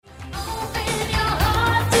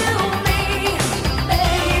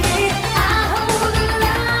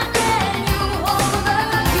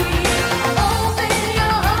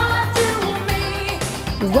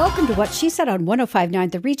to What She Said on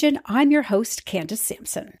 105.9 The Region. I'm your host, Candace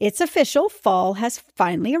Sampson. It's official. Fall has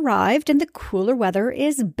finally arrived and the cooler weather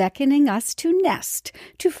is beckoning us to nest,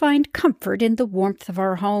 to find comfort in the warmth of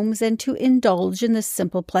our homes and to indulge in the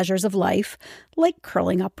simple pleasures of life, like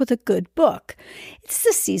curling up with a good book. It's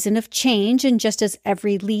the season of change, and just as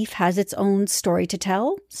every leaf has its own story to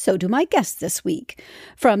tell, so do my guests this week.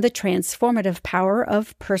 From the transformative power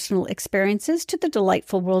of personal experiences to the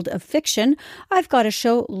delightful world of fiction, I've got a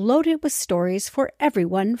show loaded with stories for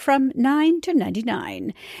everyone from 9 to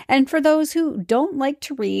 99. And for those who don't like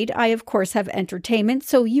to read, I of course have entertainment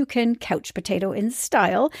so you can couch potato in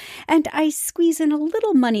style. And I squeeze in a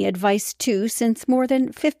little money advice too, since more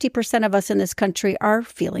than 50% of us in this country are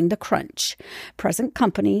feeling the crunch, present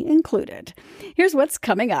company included. Here's what's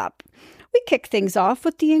coming up. We kick things off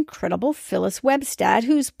with the incredible Phyllis Webstad,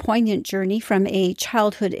 whose poignant journey from a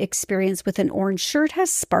childhood experience with an orange shirt has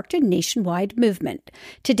sparked a nationwide movement.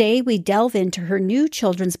 Today, we delve into her new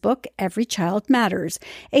children's book, Every Child Matters,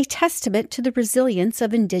 a testament to the resilience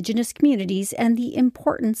of Indigenous communities and the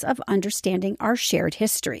importance of understanding our shared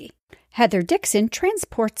history. Heather Dixon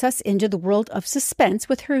transports us into the world of suspense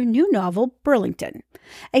with her new novel, Burlington.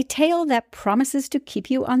 A tale that promises to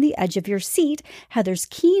keep you on the edge of your seat, Heather's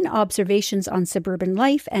keen observations on suburban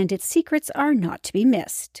life and its secrets are not to be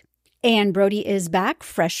missed. And Brodie is back,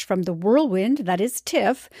 fresh from the whirlwind that is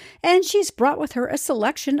TIFF, and she's brought with her a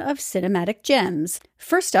selection of cinematic gems.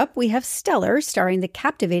 First up, we have Stellar, starring the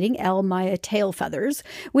captivating Elle Maya Tailfeathers.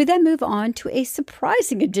 We then move on to a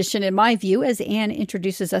surprising addition, in my view, as Anne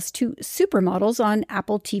introduces us to Supermodels on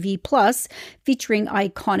Apple TV+, featuring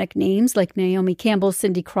iconic names like Naomi Campbell,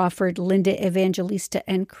 Cindy Crawford, Linda Evangelista,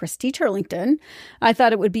 and Christy Turlington. I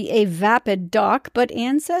thought it would be a vapid doc, but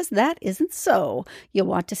Anne says that isn't so. You'll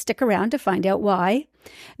want to stick around to find out why.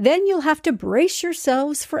 Then you'll have to brace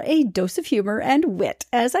yourselves for a dose of humor and wit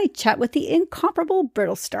as I chat with the incomparable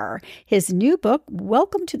Brittlestar. His new book,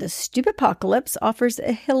 Welcome to the Stupipocalypse, offers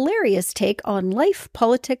a hilarious take on life,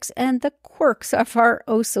 politics, and the quirks of our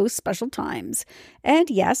oh-so-special times. And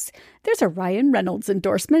yes, there's a Ryan Reynolds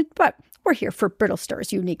endorsement, but we're here for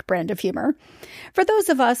Brittlestar's unique brand of humor. For those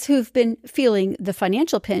of us who've been feeling the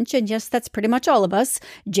financial pinch, and yes, that's pretty much all of us,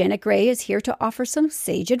 Janet Gray is here to offer some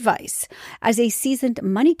sage advice. As a seasoned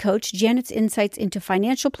money coach, Janet's insights into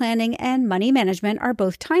financial planning and money management are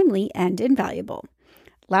both timely and invaluable.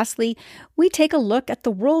 Lastly, we take a look at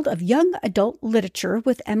the world of young adult literature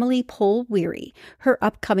with Emily Pohl Weary. Her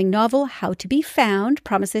upcoming novel, How to Be Found,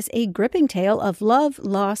 promises a gripping tale of love,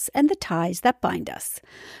 loss, and the ties that bind us.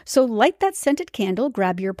 So light that scented candle,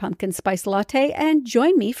 grab your pumpkin spice latte, and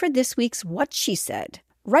join me for this week's What She Said,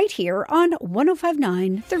 right here on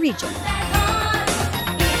 105.9 The Region.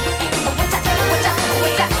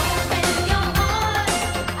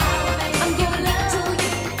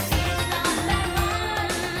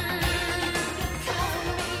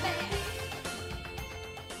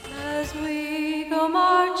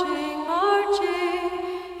 Marching, marching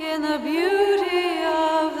in the beauty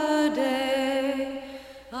of the day,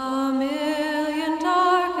 a million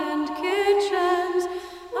darkened kitchens,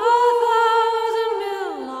 a thousand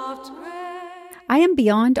mill lofts gray. I am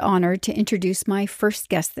beyond honored to introduce my first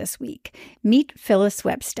guest this week. Meet Phyllis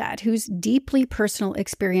Webstad, whose deeply personal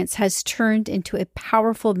experience has turned into a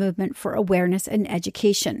powerful movement for awareness and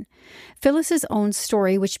education. Phyllis's own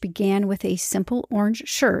story, which began with a simple orange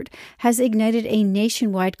shirt, has ignited a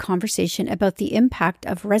nationwide conversation about the impact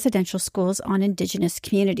of residential schools on Indigenous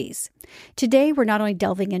communities. Today, we're not only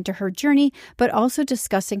delving into her journey, but also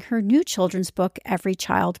discussing her new children's book, Every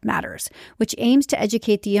Child Matters, which aims to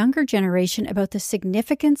educate the younger generation about the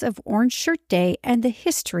significance of Orange Shirt Day and the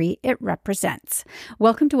history it represents.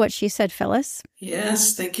 Welcome to What She Said, Phyllis.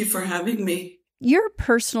 Yes, thank you for having me. Your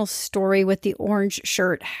personal story with the orange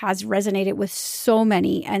shirt has resonated with so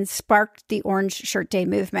many and sparked the Orange Shirt Day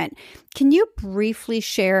movement. Can you briefly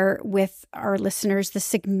share with our listeners the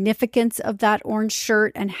significance of that orange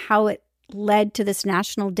shirt and how it led to this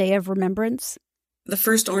National Day of Remembrance? The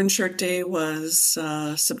first Orange Shirt Day was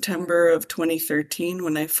September of 2013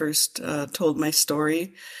 when I first told my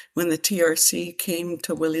story when the TRC came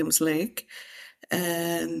to Williams Lake,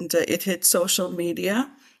 and it hit social media.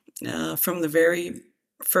 From the very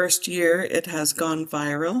first year, it has gone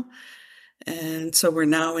viral. And so we're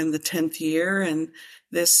now in the 10th year. And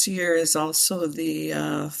this year is also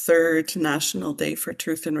the third National Day for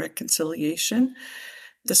Truth and Reconciliation.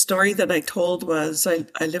 The story that I told was I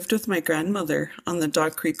lived with my grandmother on the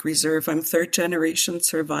Dog Creek Reserve. I'm third generation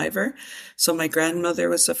survivor. So my grandmother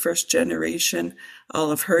was the first generation,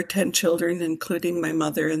 all of her 10 children, including my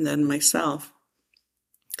mother and then myself.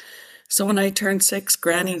 So when I turned 6,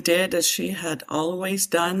 Granny did as she had always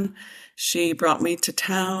done. She brought me to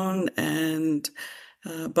town and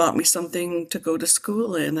bought me something to go to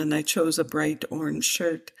school in, and I chose a bright orange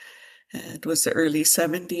shirt. It was the early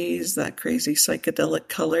 70s, that crazy psychedelic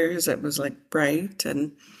colors. It was like bright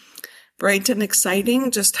and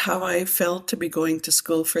exciting, just how I felt to be going to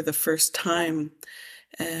school for the first time.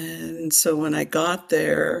 And so when I got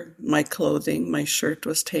there, my clothing, my shirt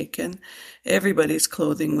was taken. Everybody's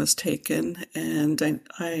clothing was taken. And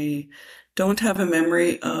I don't have a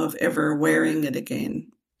memory of ever wearing it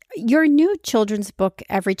again. Your new children's book,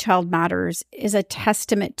 Every Child Matters, is a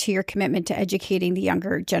testament to your commitment to educating the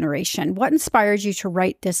younger generation. What inspired you to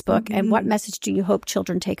write this book, and what message do you hope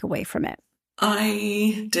children take away from it?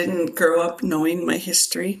 I didn't grow up knowing my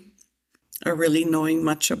history or really knowing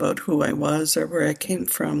much about who I was or where I came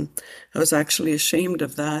from. I was actually ashamed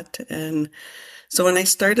of that. And so when I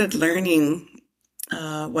started learning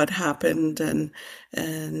what happened and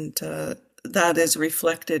that is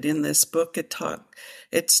reflected in this book,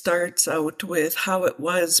 it starts out with how it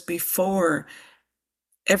was before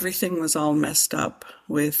everything was all messed up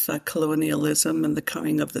with colonialism and the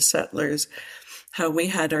coming of the settlers, how we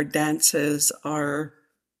had our dances, our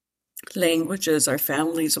languages, our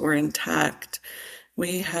families were intact.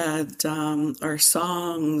 We had our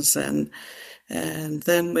songs, and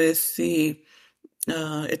then with the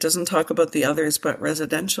it doesn't talk about the others, but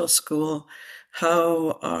residential school,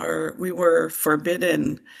 how we were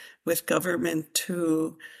forbidden with government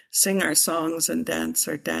to sing our songs and dance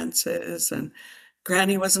our dances, and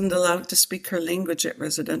Granny wasn't allowed to speak her language at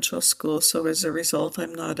residential school, so as a result,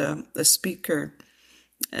 I'm not a speaker.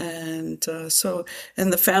 And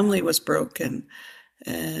and the family was broken.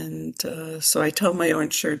 And so I tell my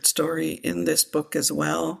orange shirt story in this book as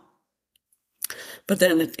well. But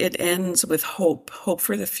then it ends with hope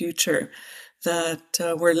for the future, that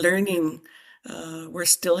we're learning, we're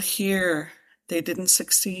still here. They didn't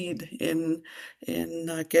succeed in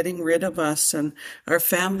getting rid of us, and our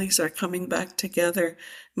families are coming back together.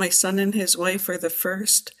 My son and his wife are the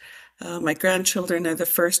first. My grandchildren are the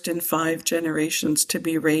first in 5 generations to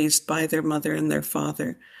be raised by their mother and their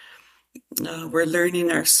father. We're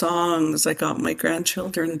learning our songs. I got my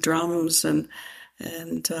grandchildren drums, and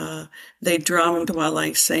they drummed while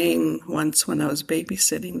I sang once when I was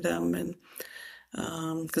babysitting them, and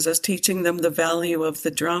because I was teaching them the value of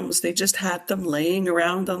the drums. They just had them laying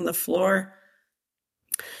around on the floor.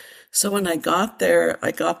 So when I got there,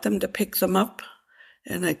 I got them to pick them up,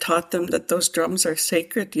 and I taught them that those drums are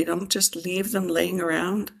sacred. You don't just leave them laying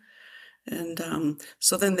around. And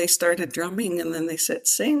so then they started drumming, and then they said,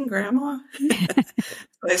 "Sing, Grandma."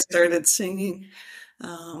 I started singing.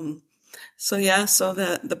 So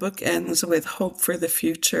the book ends with hope for the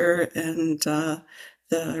future and the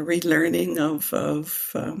relearning of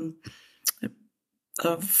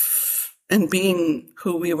and being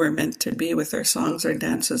who we were meant to be with our songs, our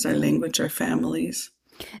dances, our language, our families.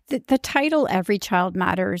 The title "Every Child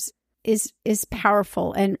Matters" is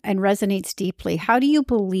powerful and resonates deeply. How do you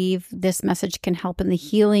believe this message can help in the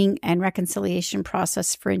healing and reconciliation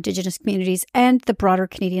process for Indigenous communities and the broader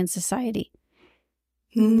Canadian society?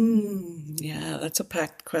 Yeah, that's a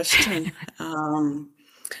packed question.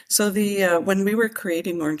 So when we were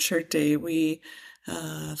creating Orange Shirt Day, we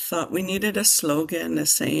thought we needed a slogan, a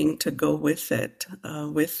saying to go with it,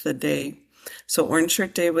 with the day. So Orange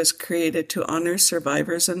Shirt Day was created to honor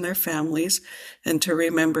survivors and their families and to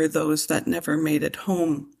remember those that never made it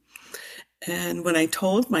home. And when I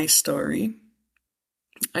told my story,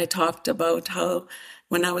 I talked about how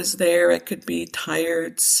when I was there, I could be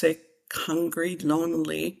tired, sick, hungry,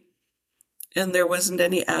 lonely, and there wasn't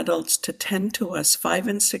any adults to tend to us. 5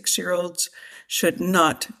 and 6-year-olds should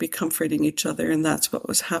not be comforting each other, and that's what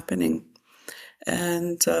was happening.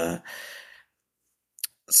 And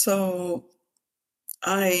so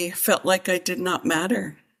I felt like I did not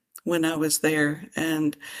matter when I was there.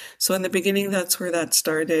 And so in the beginning, that's where that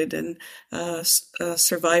started. And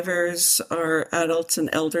survivors are adults and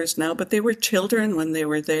elders now, but they were children when they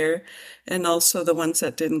were there. And also the ones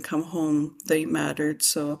that didn't come home, they mattered.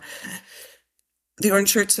 So the Orange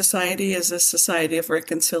Shirt Society is a society of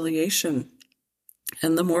reconciliation.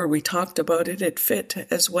 And the more we talked about it, it fit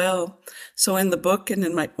as well. So in the book and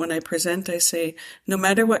when I present, I say, no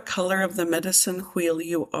matter what color of the medicine wheel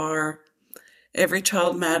you are, every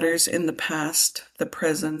child matters in the past, the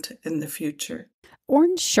present, and the future.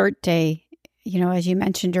 Orange Shirt Day, as you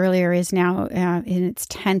mentioned earlier, is now in its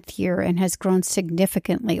 10th year and has grown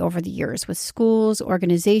significantly over the years with schools,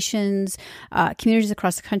 organizations, communities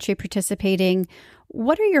across the country participating.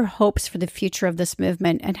 What are your hopes for the future of this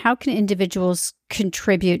movement, and how can individuals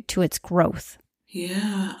contribute to its growth?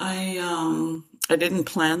 Yeah, I didn't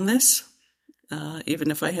plan this.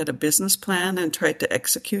 Even if I had a business plan and tried to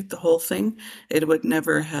execute the whole thing, it would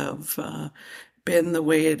never have been the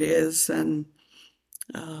way it is. And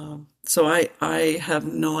so I have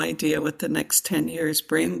no idea what the next 10 years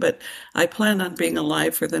bring, but I plan on being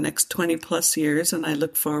alive for the next 20 plus years, and I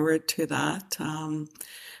look forward to that.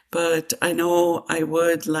 But I know I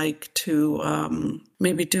would like to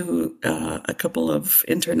maybe do a couple of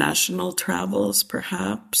international travels,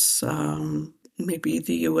 perhaps. Maybe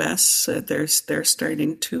the U.S. They're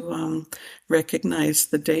starting to recognize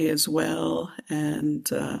the day as well,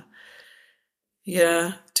 and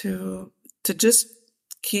yeah, to just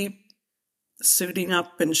keep suiting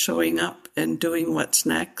up and showing up and doing what's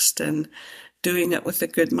next and doing it with a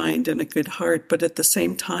good mind and a good heart, but at the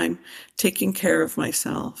same time, taking care of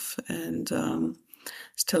myself. And I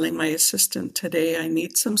was telling my assistant today, I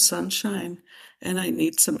need some sunshine and I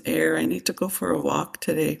need some air. I need to go for a walk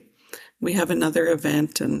today. We have another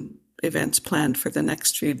event and events planned for the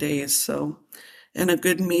next few days. So, and a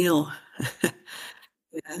good meal,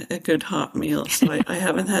 a good hot meal. So I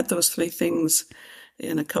haven't had those three things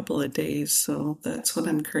in a couple of days. So that's what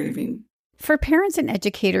I'm craving. For parents and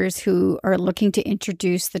educators who are looking to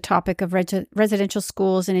introduce the topic of residential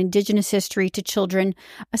schools and Indigenous history to children,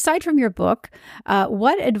 aside from your book,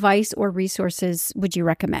 what advice or resources would you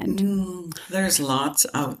recommend? There's lots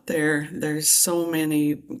out there. There's so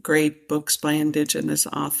many great books by Indigenous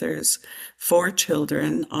authors for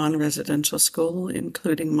children on residential school,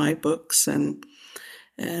 including my books. And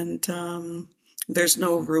there's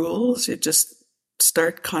no rules. You just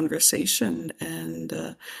start conversation,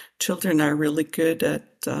 and children are really good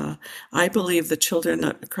at, I believe the children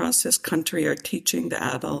across this country are teaching the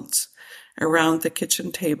adults around the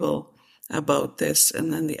kitchen table about this,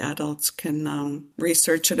 and then the adults can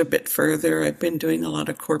research it a bit further. I've been doing a lot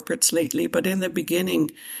of corporates lately, but in the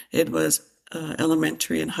beginning it was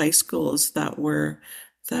elementary and high schools that were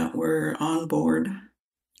on board.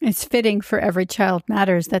 It's fitting for Every Child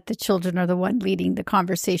Matters that the children are the one leading the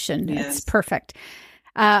conversation. Yes. It's perfect.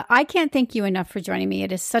 I can't thank you enough for joining me.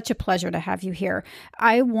 It is such a pleasure to have you here.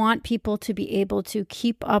 I want people to be able to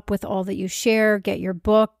keep up with all that you share, get your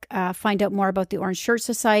book, find out more about the Orange Shirt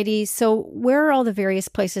Society. So where are all the various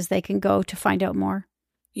places they can go to find out more?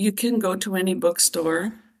 You can go to any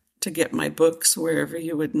bookstore to get my books, wherever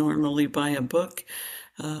you would normally buy a book.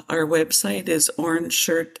 Our website is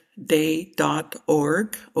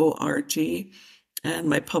orangeshirtday.org, O-R-G, and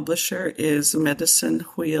my publisher is Medicine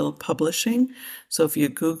Wheel Publishing. So if you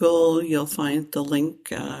Google, you'll find the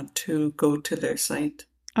link to go to their site.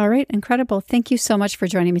 All right, incredible. Thank you so much for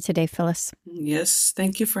joining me today, Phyllis. Yes,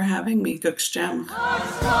 thank you for having me, Gukshjam.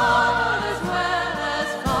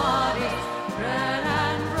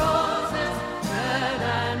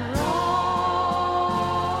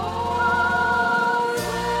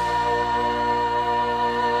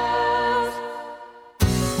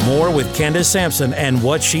 More with Candace Sampson and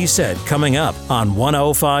What She Said coming up on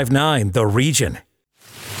 105.9 The Region.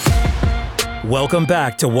 Welcome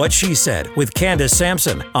back to What She Said with Candace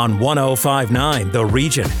Sampson on 105.9 The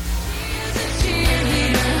Region.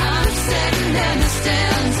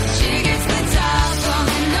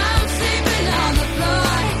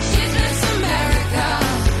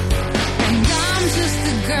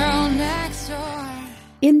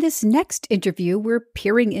 In this next interview, we're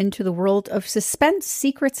peering into the world of suspense,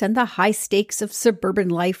 secrets, and the high stakes of suburban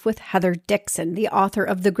life with Heather Dixon, the author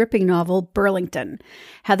of the gripping novel Burlington.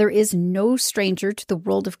 Heather is no stranger to the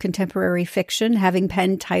world of contemporary fiction, having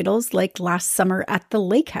penned titles like Last Summer at the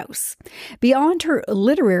Lake House. Beyond her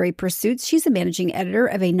literary pursuits, she's a managing editor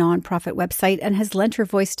of a nonprofit website and has lent her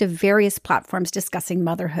voice to various platforms discussing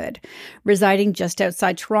motherhood. Residing just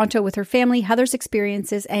outside Toronto with her family, Heather's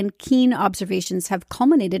experiences and keen observations have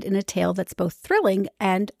culminated in a tale that's both thrilling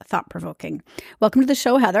and thought-provoking. Welcome to the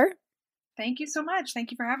show, Heather. Thank you so much.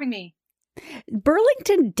 Thank you for having me.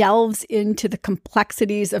 Burlington delves into the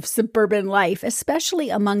complexities of suburban life, especially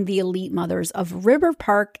among the elite mothers of River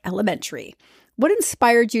Park Elementary. What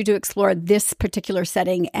inspired you to explore this particular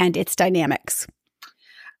setting and its dynamics?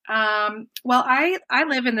 Well, I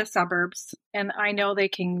live in the suburbs, and I know they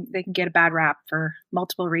can get a bad rap for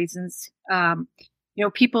multiple reasons.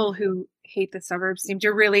 People who hate the suburbs seem to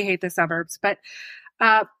really hate the suburbs, but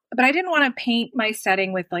I didn't want to paint my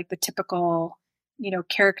setting with like the typical,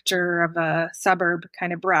 character of a suburb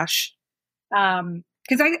kind of brush.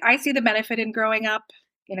 Because I see the benefit in growing up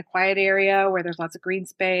in a quiet area where there's lots of green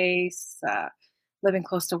space, living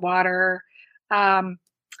close to water.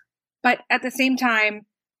 But at the same time,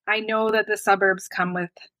 I know that the suburbs come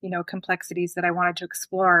with, complexities that I wanted to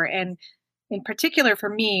explore. And in particular for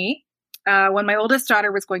me, when my oldest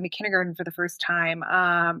daughter was going to kindergarten for the first time,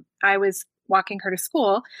 I was walking her to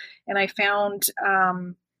school, and I found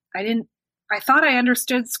I thought I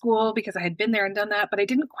understood school because I had been there and done that, but I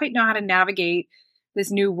didn't quite know how to navigate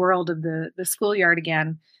this new world of the schoolyard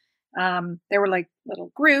again. There were like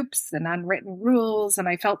little groups and unwritten rules, and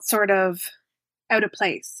I felt sort of out of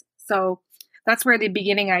place. So that's where the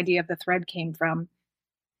beginning idea of the thread came from,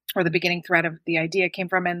 or the beginning thread of the idea came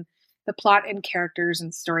from, and the plot and characters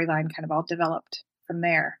and storyline kind of all developed from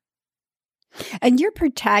there. And your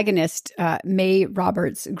protagonist, May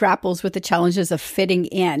Roberts, grapples with the challenges of fitting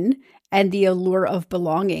in and the allure of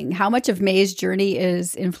belonging. How much of May's journey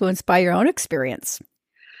is influenced by your own experience?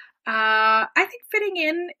 I think fitting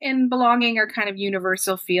in and belonging are kind of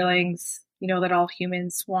universal feelings, that all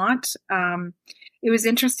humans want. It was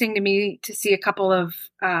interesting to me to see a couple of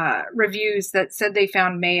reviews that said they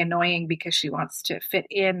found May annoying because she wants to fit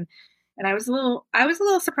in. And I was a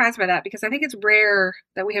little surprised by that, because I think it's rare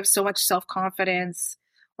that we have so much self-confidence,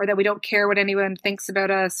 or that we don't care what anyone thinks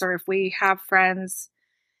about us, or if we have friends.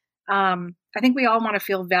 I think we all want to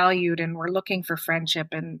feel valued, and we're looking for friendship.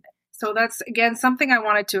 And so that's, again, something I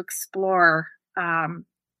wanted to explore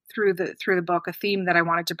through the book, a theme that I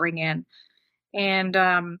wanted to bring in.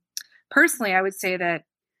 And personally, I would say that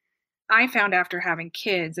I found after having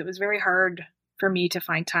kids, it was very hard for me to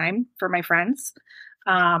find time for my friends.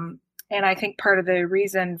 And I think part of the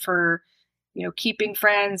reason for, keeping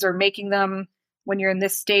friends or making them when you're in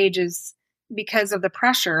this stage is because of the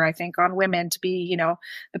pressure, I think, on women to be,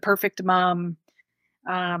 the perfect mom,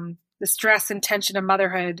 the stress and tension of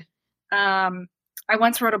motherhood. I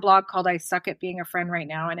once wrote a blog called I Suck at Being a Friend Right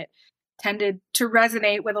Now, and it tended to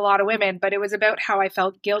resonate with a lot of women, but it was about how I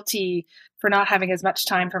felt guilty for not having as much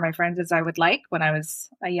time for my friends as I would like when I was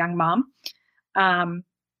a young mom.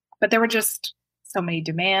 But there were just so many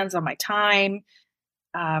demands on my time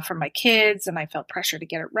from my kids, and I felt pressure to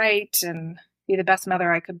get it right and be the best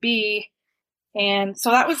mother I could be. And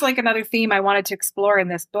so that was like another theme I wanted to explore in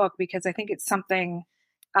this book, because I think it's something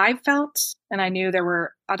I felt, and I knew there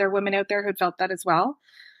were other women out there who felt that as well.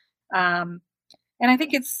 And I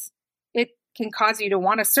think it can cause you to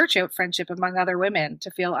want to search out friendship among other women,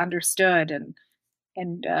 to feel understood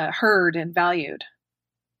and heard and valued.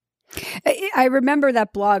 I remember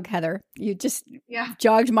that blog, Heather. You just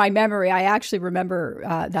jogged my memory. I actually remember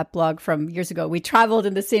that blog from years ago. We traveled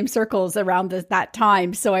in the same circles around that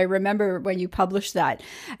time, so I remember when you published that.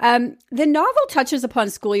 The novel touches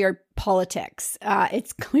upon schoolyard politics.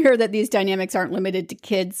 It's clear that these dynamics aren't limited to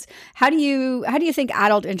kids. How do you think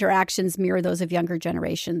adult interactions mirror those of younger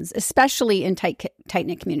generations, especially in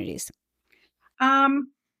tight-knit communities?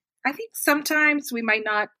 I think sometimes we might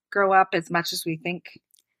not grow up as much as we think.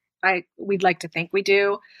 We'd like to think we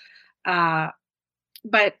do. But,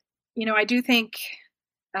 I do think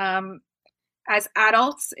as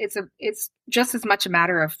adults, it's just as much a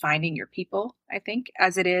matter of finding your people, I think,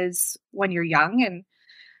 as it is when you're young.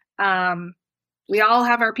 And we all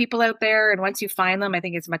have our people out there. And once you find them, I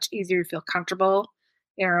think it's much easier to feel comfortable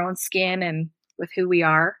in our own skin and with who we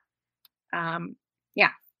are.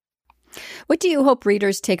 What do you hope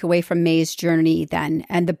readers take away from May's journey then,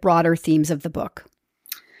 and the broader themes of the book?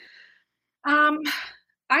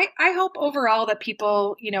 I hope overall that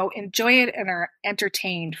people, enjoy it and are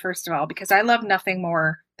entertained, first of all, because I love nothing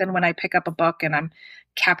more than when I pick up a book and I'm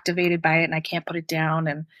captivated by it and I can't put it down.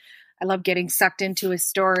 And I love getting sucked into a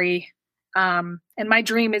story. And my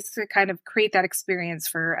dream is to kind of create that experience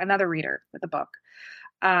for another reader with a book.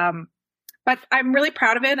 But I'm really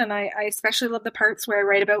proud of it. And I especially love the parts where I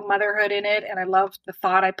write about motherhood in it. And I love the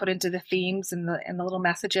thought I put into the themes and the little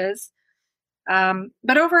messages.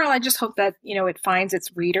 But overall, I just hope that, it finds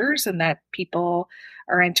its readers and that people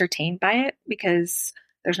are entertained by it, because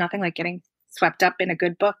there's nothing like getting swept up in a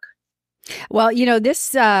good book. Well,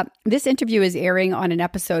 this interview is airing on an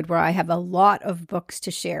episode where I have a lot of books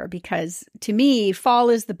to share, because to me, fall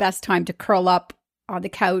is the best time to curl up on the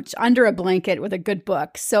couch under a blanket with a good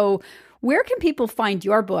book. So where can people find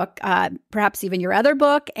your book, perhaps even your other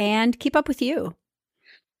book, and keep up with you?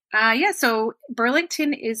 So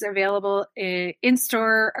Burlington is available in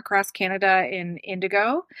store across Canada in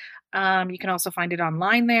Indigo. You can also find it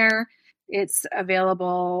online there. It's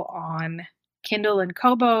available on Kindle and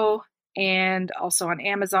Kobo, and also on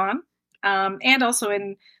Amazon, and also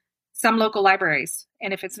in some local libraries.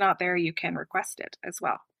 And if it's not there, you can request it as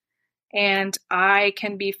well. And I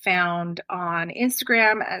can be found on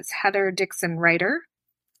Instagram as Heather Dixon Writer,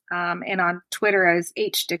 and on Twitter as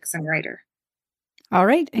H Dixon Writer. All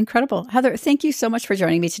right. Incredible. Heather, thank you so much for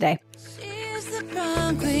joining me today. She's the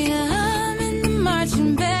prom queen, I'm in the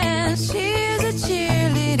marching band. She's a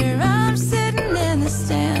cheerleader, I'm sitting in the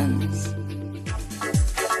stands.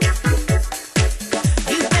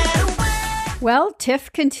 Well,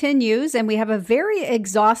 TIFF continues, and we have a very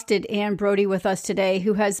exhausted Anne Brodie with us today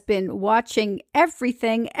who has been watching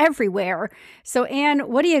everything everywhere. So, Anne,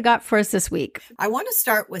 what do you got for us this week? I want to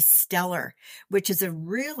start with Stellar, which is a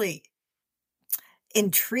really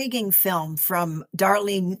intriguing film from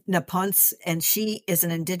Darlene Naponce, and she is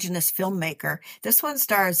an Indigenous filmmaker. This one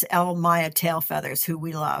stars El Maya Tailfeathers, who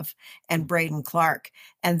we love, and Braden Clark.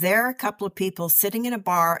 And they're a couple of people sitting in a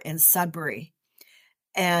bar in Sudbury,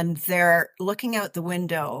 and they're looking out the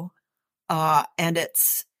window, and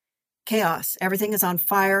it's chaos. Everything is on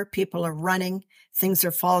fire. People are running. Things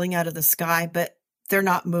are falling out of the sky, but they're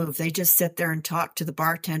not moved. They just sit there and talk to the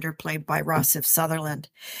bartender, played by Rossif Sutherland.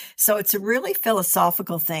 So it's a really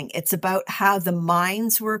philosophical thing. It's about how the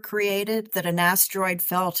mines were created, that an asteroid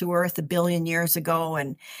fell to Earth 1 billion years ago,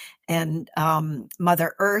 and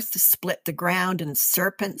Mother Earth split the ground, and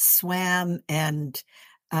serpents swam, and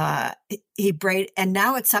he braid, and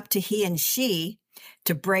now it's up to he and she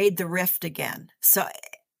to braid the rift again. So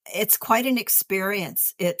it's quite an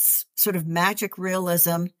experience. It's sort of magic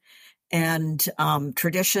realism and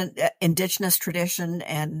tradition, Indigenous tradition,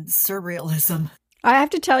 and surrealism. I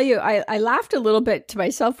have to tell you, I laughed a little bit to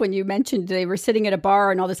myself when you mentioned they were sitting at a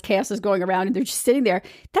bar and all this chaos is going around and they're just sitting there.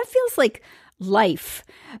 That feels like life,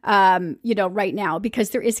 right now,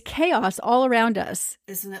 because there is chaos all around us.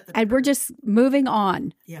 Isn't it? And we're just moving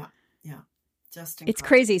on. Yeah. Just incredible. It's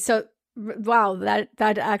crazy. So, wow, that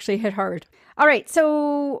actually hit hard. All right.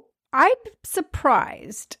 So I'm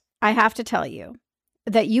surprised, I have to tell you,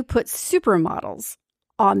 that you put supermodels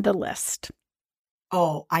on the list.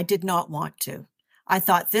 Oh, I did not want to. I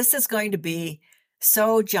thought this is going to be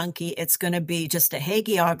so junky. It's going to be just a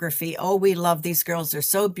hagiography. Oh, we love these girls. They're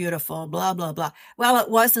so beautiful, blah, blah, blah. Well, it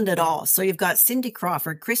wasn't at all. So you've got Cindy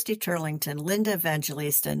Crawford, Christy Turlington, Linda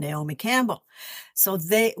Evangelista, and Naomi Campbell. So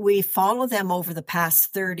we follow them over the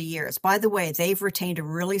past 30 years. By the way, they've retained a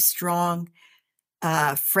really strong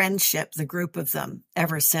friendship, the group of them,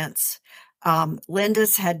 ever since.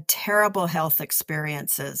 Linda's had terrible health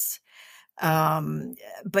experiences.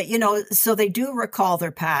 But so they do recall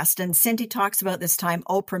their past. And Cindy talks about this time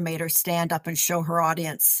Oprah made her stand up and show her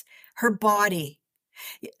audience her body.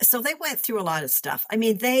 So they went through a lot of stuff. I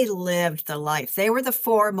mean, they lived the life. They were the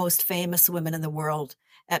 4 most famous women in the world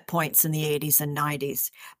at points in the 80s and 90s,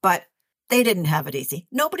 but they didn't have it easy.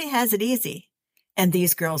 Nobody has it easy. And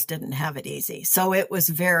these girls didn't have it easy. So it was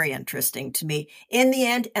very interesting to me in the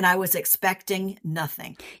end, and I was expecting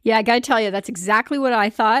nothing. Yeah, I got to tell you, that's exactly what I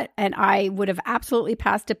thought. And I would have absolutely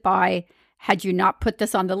passed it by had you not put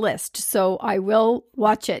this on the list. So I will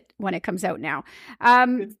watch it when it comes out now.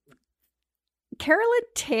 Carolyn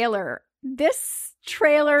Taylor, this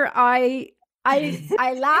trailer, I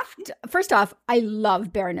laughed. First off, I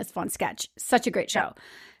love Baroness von Sketch. Such a great show.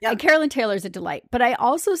 Yep. And Carolyn Taylor's a delight. But I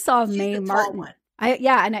also saw Mae Martin.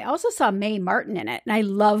 And I also saw Mae Martin in it, and I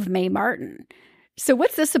love Mae Martin. So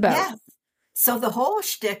what's this about? Yeah. So the whole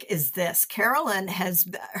shtick is this. Carolyn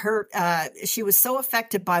she was so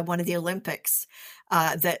affected by one of the Olympics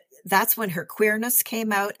that's when her queerness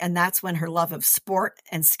came out, and that's when her love of sport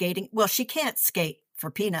and skating. Well, she can't skate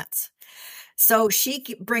for peanuts. So she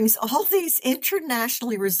brings all these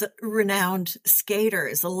internationally renowned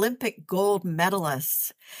skaters, Olympic gold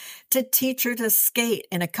medalists, to teach her to skate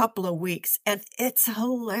in a couple of weeks. And it's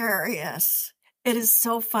hilarious. It is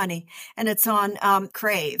so funny. And it's on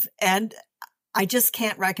Crave. And I just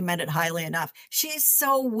can't recommend it highly enough. She's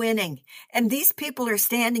so winning. And these people are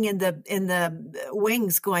standing in the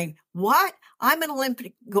wings going, what? I'm an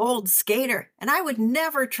Olympic gold skater, and I would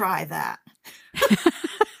never try that.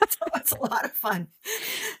 So it's a lot of fun.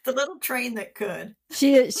 The little train that could.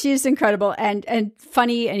 She's incredible and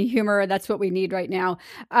funny and humor. That's what we need right now.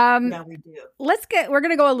 Yeah, we do. We're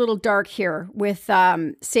going to go a little dark here with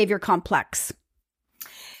Savior Complex.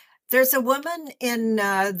 There's a woman in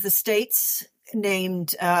the States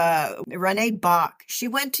named Renee Bach. She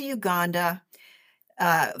went to Uganda,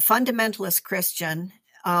 fundamentalist Christian,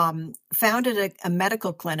 founded a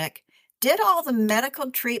medical clinic, did all the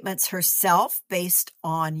medical treatments herself based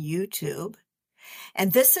on YouTube.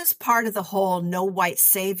 And this is part of the whole no white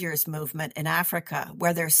saviors movement in Africa,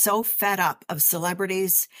 where they're so fed up of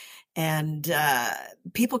celebrities and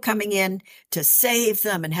people coming in to save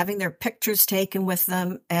them and having their pictures taken with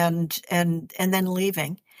them and then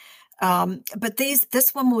leaving. But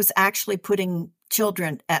this woman was actually putting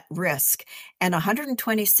children at risk, and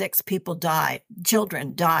 126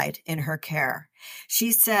 children died in her care.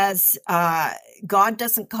 She says, God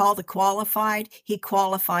doesn't call the qualified, he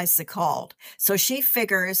qualifies the called. So she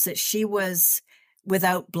figures that she was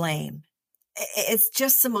without blame. It's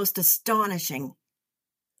just the most astonishing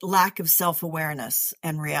lack of self-awareness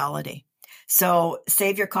and reality. So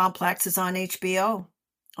Savior Complex is on HBO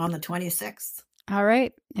on the 26th. All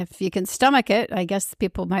right. If you can stomach it, I guess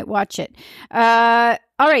people might watch it. All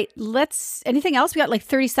right. Anything else? We got like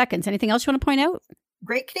 30 seconds. Anything else you want to point out?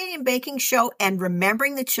 Great Canadian Baking Show and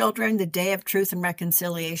Remembering the Children, the Day of Truth and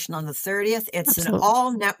Reconciliation on the 30th. It's Absolutely. an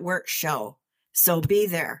all-network show. So be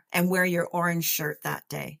there and wear your orange shirt that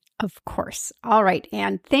day. Of course. All right.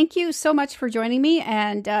 Anne, thank you so much for joining me.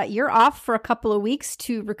 And you're off for a couple of weeks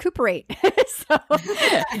to recuperate.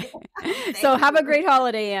 so have a great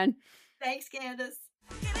holiday, Anne. Thanks, Candace.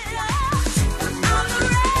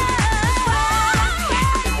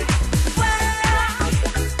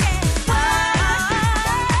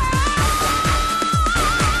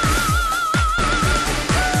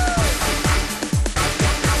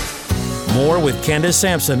 More with Candace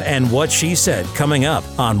Sampson and What She Said coming up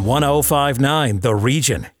on 105.9 The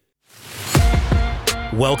Region.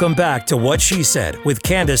 Welcome back to What She Said with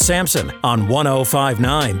Candace Sampson on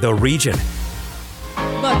 105.9 The Region.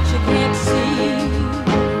 But you can't see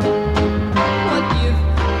what you've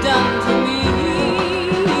done to me.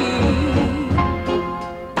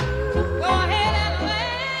 Go ahead and laugh.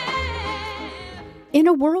 In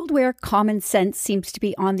a world where common sense seems to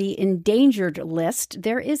be on the endangered list,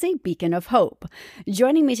 there is a beacon of hope.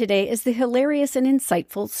 Joining me today is the hilarious and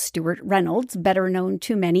insightful Stuart Reynolds, better known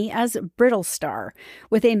to many as Brittlestar.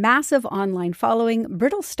 With a massive online following,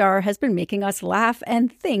 Brittlestar has been making us laugh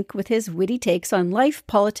and think with his witty takes on life,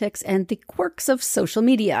 politics, and the quirks of social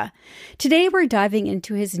media. Today we're diving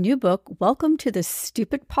into his new book, Welcome to the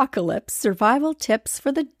Stupid Apocalypse, Survival Tips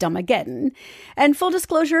for the Dummageddon. And full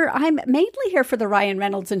disclosure, I'm mainly here for the Ryan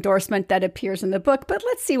Reynolds endorsement that appears in the book, but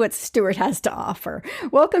let's see what Stuart has to offer.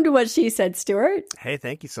 Welcome to What She Said, Stuart. Hey,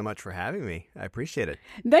 thank you so much for having me. I appreciate it.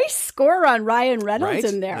 Nice score on Ryan Reynolds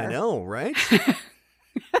Right? in there. I know, right?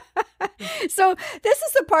 So this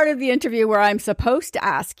is the part of the interview where I'm supposed to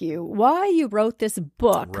ask you why you wrote this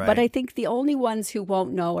book, Right. but I think the only ones who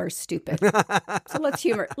won't know are stupid. So let's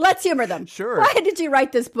humor them. Sure. Why did you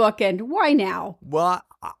write this book and why now? Well,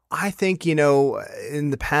 I think, in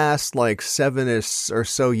the past like 7 or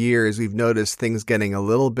so years, we've noticed things getting a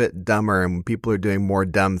little bit dumber and people are doing more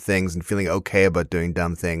dumb things and feeling okay about doing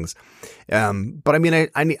dumb things. But I mean,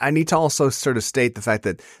 I need to also sort of state the fact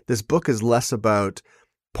that this book is less about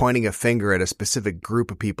pointing a finger at a specific group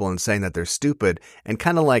of people and saying that they're stupid and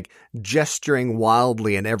kind of like gesturing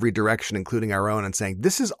wildly in every direction, including our own, and saying,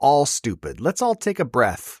 this is all stupid. Let's all take a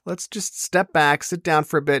breath. Let's just step back, sit down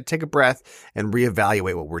for a bit, take a breath, and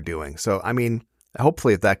reevaluate what we're doing. So, I mean,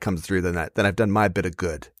 hopefully if that comes through, then I've done my bit of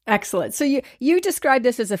good. Excellent. So you describe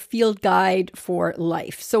this as a field guide for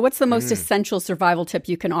life. So what's the most essential survival tip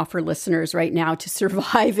you can offer listeners right now to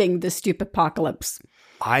surviving the stupid apocalypse?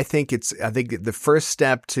 I think the first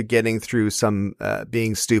step to getting through some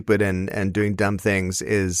being stupid and doing dumb things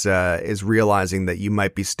is realizing that you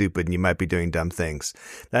might be stupid and you might be doing dumb things.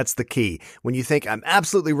 That's the key. When you think I'm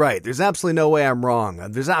absolutely right, there's absolutely no way I'm wrong.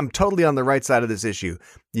 I'm totally on the right side of this issue.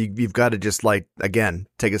 You've got to just again,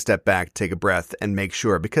 take a step back, take a breath, and make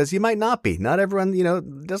sure, because you might not be. Not everyone,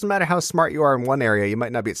 it doesn't matter how smart you are in one area, you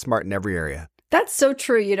might not be smart in every area. That's so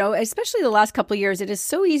true. Especially the last couple of years, it is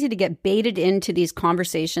so easy to get baited into these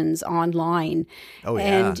conversations online. Oh,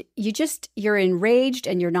 yeah. And you're enraged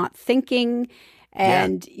and you're not thinking.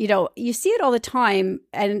 And, you see it all the time.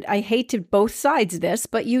 And I hate to both sides of this,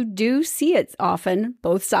 but you do see it often,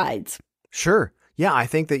 both sides. Sure. Yeah, I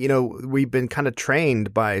think that, we've been kind of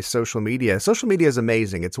trained by social media. Social media is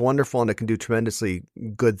amazing. It's wonderful and it can do tremendously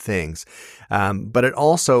good things. But it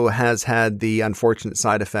also has had the unfortunate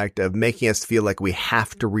side effect of making us feel like we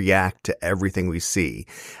have to react to everything we see.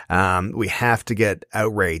 We have to get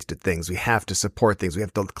outraged at things. We have to support things. We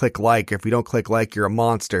have to click like. If we don't click like, you're a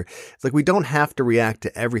monster. It's like we don't have to react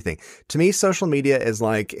to everything. To me, social media is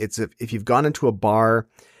like if you've gone into a bar.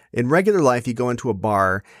 In regular life, you go into a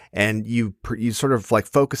bar and you sort of like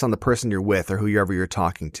focus on the person you're with or whoever you're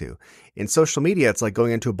talking to. In social media, it's like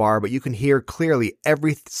going into a bar, but you can hear clearly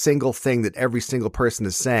every single thing that every single person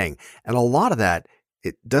is saying. And a lot of that,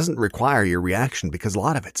 it doesn't require your reaction because a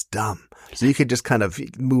lot of it's dumb. So you could just kind of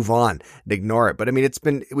move on and ignore it. But I mean,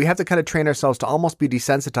 we have to kind of train ourselves to almost be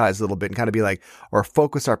desensitized a little bit and kind of be like, or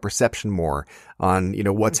focus our perception more on,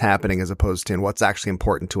 what's happening as opposed to what's actually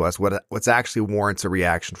important to us, what's actually warrants a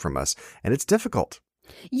reaction from us. And it's difficult.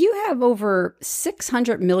 You have over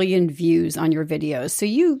 600 million views on your videos. So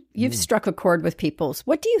you've struck a chord with people.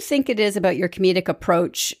 What do you think it is about your comedic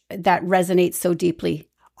approach that resonates so deeply?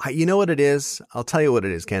 You know what it is? I'll tell you what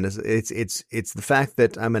it is, Candace. It's the fact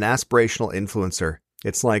that I'm an aspirational influencer.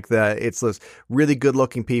 It's like it's those really good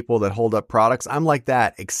looking people that hold up products. I'm like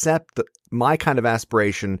that, except my kind of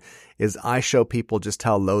aspiration is I show people just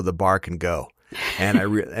how low the bar can go. And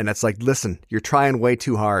and it's like, listen, you're trying way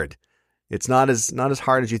too hard. It's not as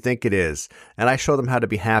hard as you think it is. And I show them how to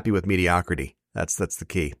be happy with mediocrity. That's the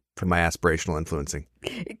key for my aspirational influencing.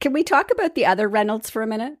 Can we talk about the other Reynolds for a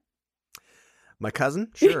minute? My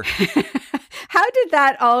cousin? Sure. How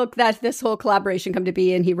did this whole collaboration come to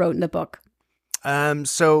be and he wrote in the book?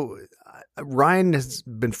 So Ryan has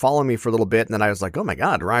been following me for a little bit, and then I was like, oh my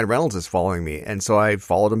God, Ryan Reynolds is following me. And so I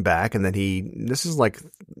followed him back, and then this is like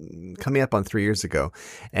coming up on 3 years ago,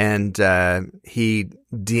 and he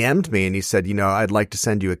DM'd me and he said, I'd like to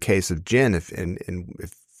send you a case of gin if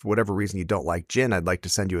for whatever reason you don't like gin, I'd like to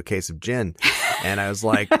send you a case of gin. And I was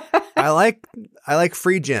like, I like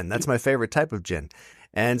free gin. That's my favorite type of gin.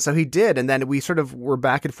 And so he did. And then we sort of were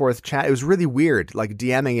back and forth chat. It was really weird, like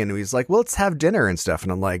DMing, and he's like, well, let's have dinner and stuff.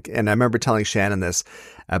 And I'm like, and I remember telling Shannon this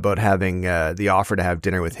about having the offer to have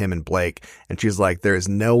dinner with him and Blake. And she's like, there is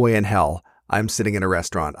no way in hell I'm sitting in a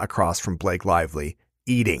restaurant across from Blake Lively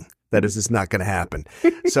eating. That is just not going to happen.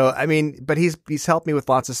 So, I mean, but he's helped me with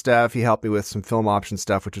lots of stuff. He helped me with some film option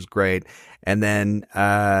stuff, which was great. And then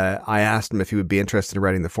I asked him if he would be interested in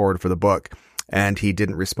writing the foreword for the book. And he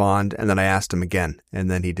didn't respond. And then I asked him again, and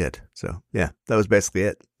then he did. So, yeah, that was basically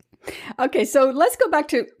it. Okay, so let's go back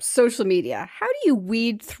to social media. How do you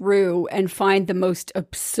weed through and find the most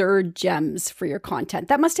absurd gems for your content?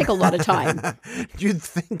 That must take a lot of time. You'd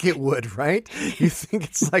think it would, right? You think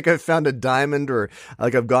it's like I found a diamond, or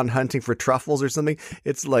like I've gone hunting for truffles or something.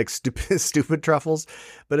 It's like stupid truffles,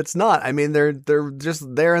 but it's not. I mean, they're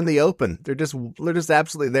just there in the open. They're just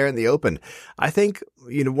absolutely there in the open. I think,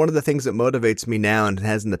 one of the things that motivates me now and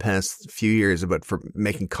has in the past few years for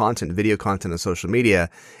making content, video content on social media,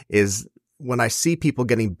 is when I see people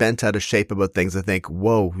getting bent out of shape about things, I think,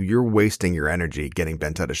 whoa, you're wasting your energy getting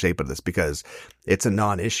bent out of shape of this, because it's a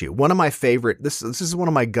non-issue. One of my favorite, this is one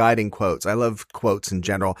of my guiding quotes. I love quotes in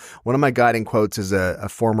general. One of my guiding quotes is a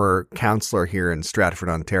former counselor here in Stratford,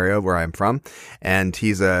 Ontario, where I'm from. And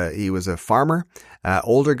he was a farmer,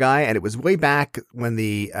 older guy. And it was way back when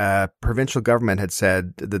the provincial government had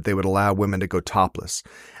said that they would allow women to go topless.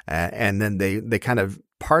 And then they kind of,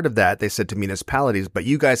 part of that, they said to municipalities, but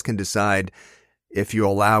you guys can decide if you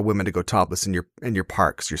allow women to go topless in your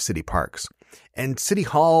parks, your city parks. And City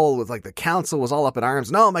Hall, with like the council, was all up in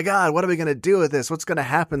arms. No, my God, what are we going to do with this? What's going to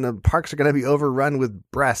happen? The parks are going to be overrun with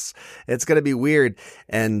breasts. It's going to be weird.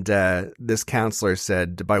 And this counselor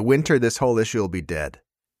said, by winter, this whole issue will be dead.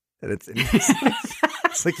 And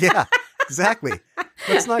it's like, yeah, exactly.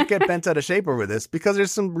 Let's not get bent out of shape over this, because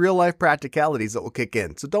there's some real life practicalities that will kick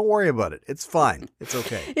in. So don't worry about it. It's fine. It's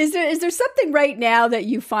okay. Is there something right now that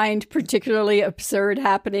you find particularly absurd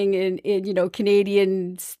happening in the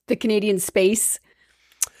Canadian space?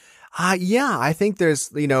 Yeah, I think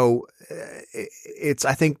there's,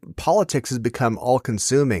 I think politics has become all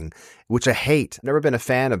consuming, which I hate. Never been a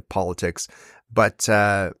fan of politics, but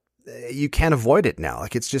you can't avoid it now.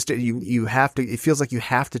 Like, it's just, you have to, it feels like you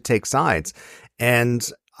have to take sides. And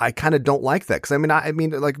I kind of don't like that. Cause I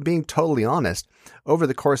mean, like, being totally honest, over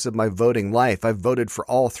the course of my voting life, I've voted for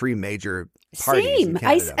all three major parties. Same.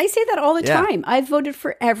 I say that all the time. I've voted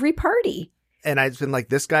for every party. And I've been like,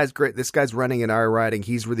 this guy's great. This guy's running in our riding.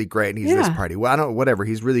 He's really great. And he's this party. Well, I don't know, whatever.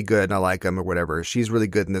 He's really good and I like him, or whatever. She's really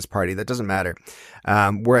good in this party. That doesn't matter.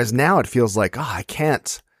 Whereas now it feels like, I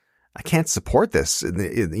can't support this.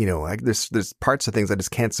 There's parts of things I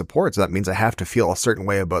just can't support. So that means I have to feel a certain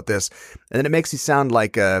way about this. And then it makes you sound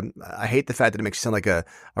like I hate the fact that it makes you sound like a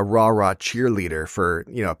rah-rah cheerleader for,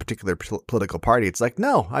 a particular political party. It's like,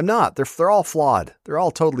 no, I'm not. They're all flawed. They're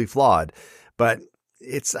all totally flawed. But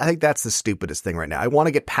I think that's the stupidest thing right now. I want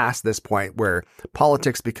to get past this point where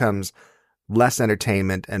politics becomes less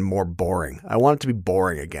entertainment and more boring. I want it to be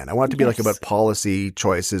boring again. I want it to be like about policy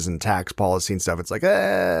choices and tax policy and stuff. It's like,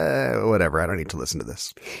 whatever. I don't need to listen to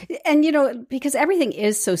this. And, because everything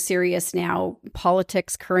is so serious now,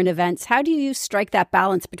 politics, current events, how do you strike that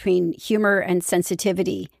balance between humor and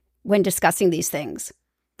sensitivity when discussing these things?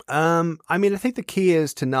 I think the key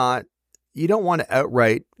is you don't want to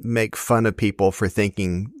outright make fun of people for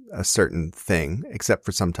thinking a certain thing, except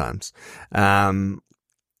for sometimes.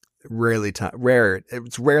 It's rare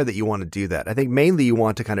that you want to do that. I think mainly you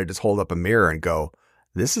want to kind of just hold up a mirror and go,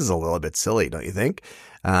 this is a little bit silly, don't you think?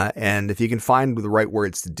 And if you can find the right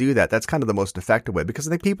words to do that, that's kind of the most effective way, because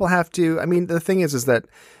I think people have to, the thing is that,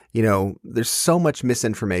 there's so much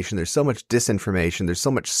misinformation, there's so much disinformation, there's so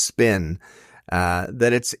much spin.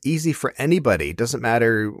 that it's easy for anybody, it doesn't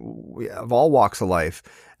matter, of all walks of life,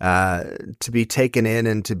 to be taken in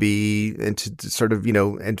and to sort of,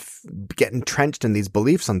 get entrenched in these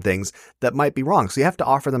beliefs on things that might be wrong. So you have to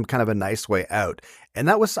offer them kind of a nice way out. And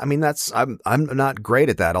I'm not great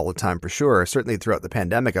at that all the time for sure. Certainly throughout the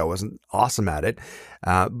pandemic, I wasn't awesome at it.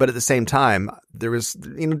 But at the same time, there was,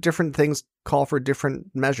 different things call for different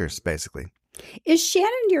measures, basically. Is Shannon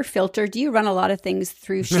your filter? Do you run a lot of things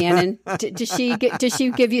through Shannon? Does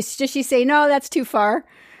she say, no, that's too far?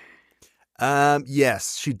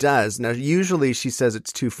 Yes, she does. Now, usually she says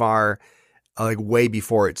it's too far, like way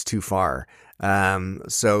before it's too far.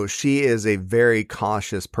 So she is a very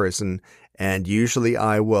cautious person. And usually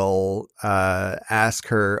I will ask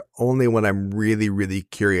her only when I'm really, really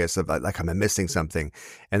curious about, like, am I missing something?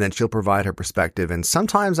 And then she'll provide her perspective. And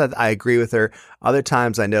sometimes I agree with her. Other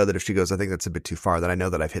times I know that if she goes, I think that's a bit too far, then I know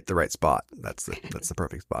that I've hit the right spot. That's the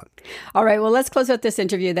perfect spot. All right. Well, let's close out this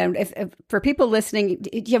interview then. If for people listening, do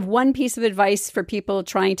you have one piece of advice for people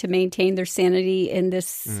trying to maintain their sanity in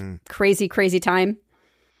this crazy, crazy time?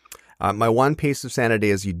 My one piece of sanity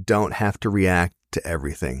is you don't have to react to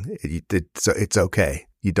everything. It's okay.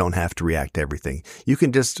 You don't have to react to everything. You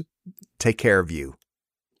can just take care of you.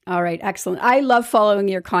 All right. Excellent. I love following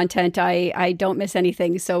your content. I don't miss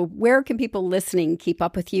anything. So where can people listening keep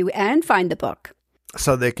up with you and find the book?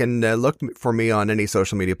 So they can look for me on any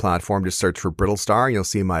social media platform. Just search for Brittlestar and you'll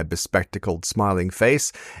see my bespectacled smiling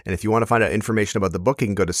face. And if you want to find out information about the book, you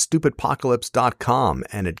can go to stupidpocalypse.com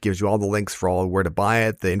and it gives you all the links for where to buy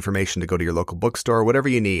it, the information to go to your local bookstore, whatever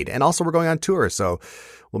you need. And also we're going on tour. So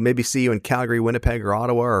we'll maybe see you in Calgary, Winnipeg, or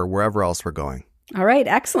Ottawa, or wherever else we're going. All right.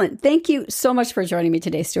 Excellent. Thank you so much for joining me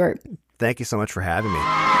today, Stuart. Thank you so much for having me.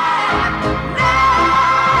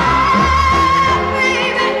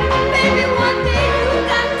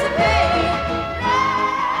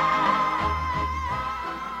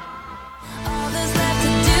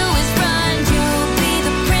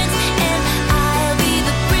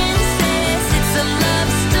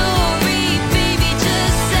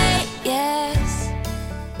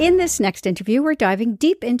 In this next interview, we're diving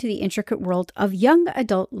deep into the intricate world of young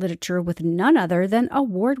adult literature with none other than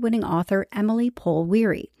award-winning author Emily Pohl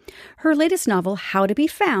Weary. Her latest novel, How to Be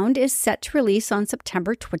Found, is set to release on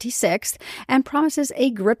September 26th and promises a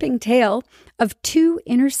gripping tale of two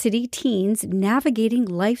inner-city teens navigating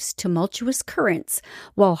life's tumultuous currents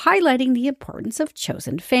while highlighting the importance of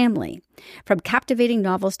chosen family. From captivating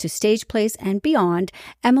novels to stage plays and beyond,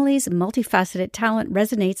 Emily's multifaceted talent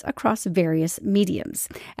resonates across various mediums.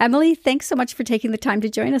 Emily, thanks so much for taking the time to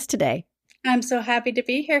join us today. I'm so happy to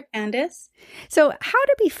be here, Candace. So How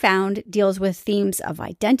to Be Found deals with themes of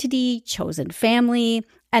identity, chosen family,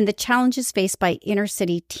 and the challenges faced by inner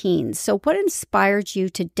city teens. So what inspired you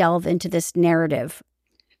to delve into this narrative?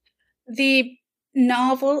 The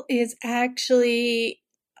novel is actually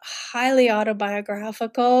highly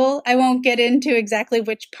autobiographical. I won't get into exactly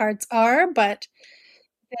which parts are, but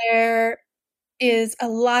there is a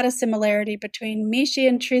lot of similarity between Mishi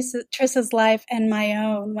and Trissa's life and my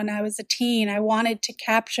own. When I was a teen, I wanted to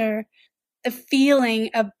capture the feeling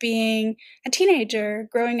of being a teenager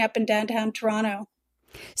growing up in downtown Toronto.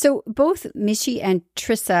 So both Mishi and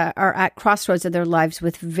Trissa are at crossroads of their lives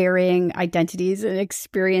with varying identities and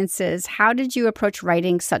experiences. How did you approach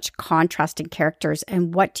writing such contrasting characters,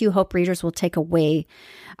 and what do you hope readers will take away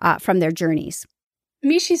from their journeys?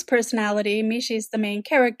 Mishi's personality, Mishi's the main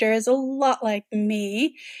character, is a lot like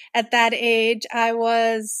me. At that age, I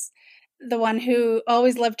was the one who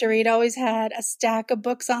always loved to read, always had a stack of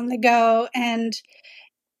books on the go, and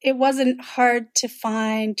it wasn't hard to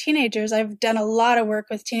find teenagers. I've done a lot of work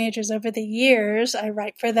with teenagers over the years. I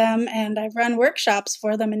write for them and I've run workshops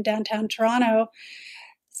for them in downtown Toronto.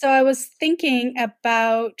 So I was thinking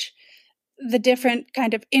about the different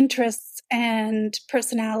kind of interests and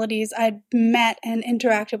personalities I'd met and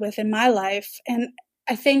interacted with in my life. And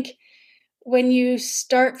I think when you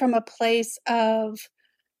start from a place of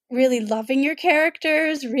really loving your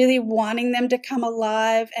characters, really wanting them to come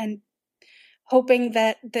alive, and hoping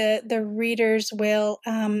that the readers will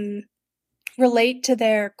relate to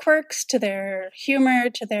their quirks, to their humor,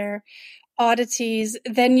 to their oddities,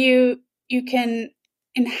 then you can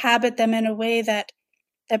inhabit them in a way that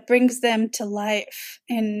brings them to life.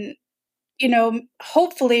 And,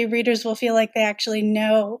 hopefully readers will feel like they actually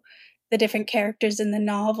know the different characters in the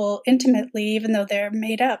novel intimately, even though they're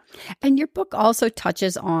made up. And your book also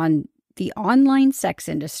touches on the online sex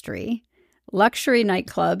industry, luxury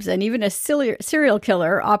nightclubs, and even a serial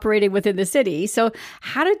killer operating within the city. So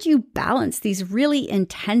how did you balance these really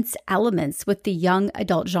intense elements with the young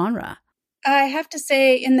adult genre? I have to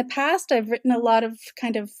say, in the past, I've written a lot of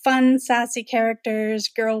kind of fun, sassy characters,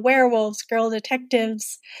 girl werewolves, girl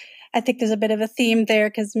detectives. I think there's a bit of a theme there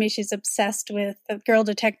because Mishi's obsessed with girl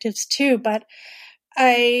detectives too. But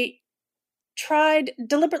I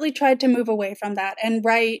deliberately tried to move away from that and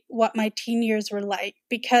write what my teen years were like,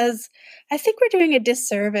 because I think we're doing a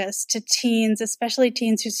disservice to teens, especially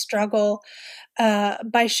teens who struggle,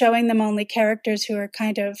 by showing them only characters who are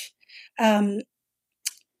kind of,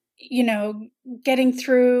 getting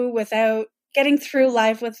through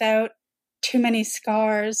life without too many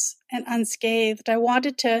scars and unscathed. I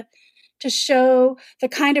wanted to show the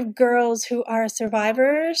kind of girls who are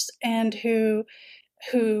survivors and who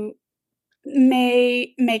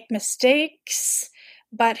may make mistakes,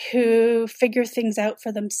 but who figure things out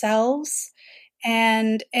for themselves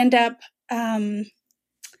and end up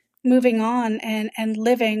moving on and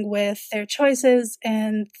living with their choices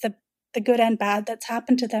and the good and bad that's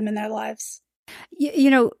happened to them in their lives.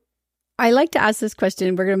 I like to ask this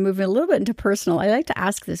question. We're going to move a little bit into personal. I like to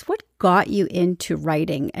ask this. What got you into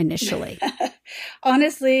writing initially?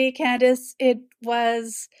 Honestly, Candace, it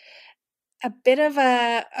was a bit of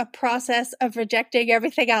a process of rejecting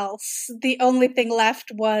everything else. The only thing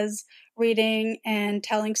left was reading and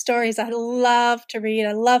telling stories. I love to read.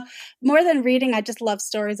 I love, more than reading, I just love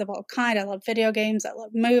stories of all kinds. I love video games. I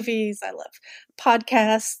love movies. I love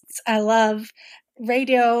podcasts. I love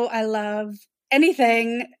radio. I love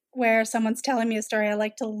anything where someone's telling me a story. I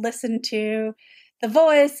like to listen to the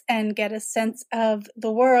voice and get a sense of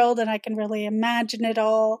the world, and I can really imagine it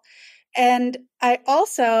all. And I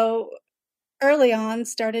also early on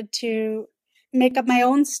started to make up my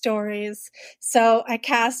own stories. So I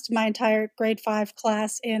cast my entire grade 5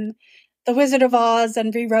 class in The Wizard of Oz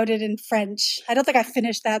and rewrote it in French. I don't think I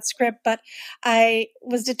finished that script, but I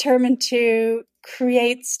was determined to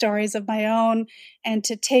create stories of my own and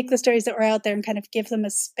to take the stories that were out there and kind of give them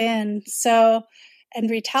a spin. And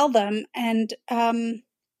retell them. And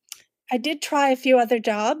I did try a few other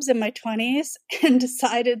jobs in my 20s and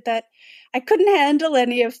decided that I couldn't handle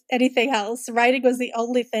anything else. Writing was the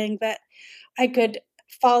only thing that I could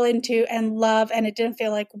fall into and love, and it didn't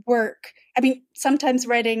feel like work. I mean, sometimes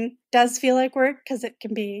writing does feel like work because it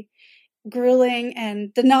can be grueling,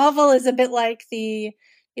 and the novel is a bit like the,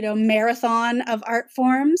 marathon of art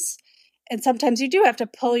forms. And sometimes you do have to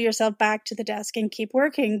pull yourself back to the desk and keep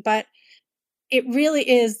working, but it really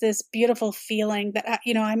is this beautiful feeling that,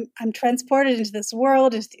 I'm transported into this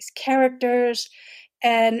world, into these characters,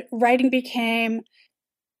 and writing became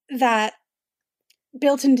that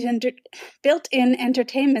built-in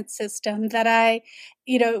entertainment system that I,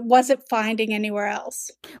 wasn't finding anywhere else.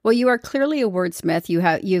 Well, you are clearly a wordsmith.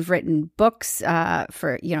 You've written books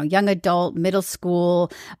for, young adult, middle school,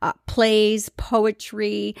 plays,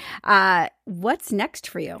 poetry. What's next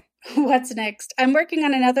for you? What's next? I'm working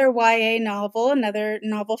on another YA novel, another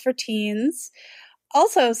novel for teens,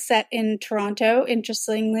 also set in Toronto,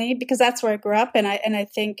 interestingly, because that's where I grew up, and I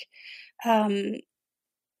think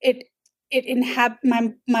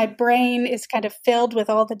my brain is kind of filled with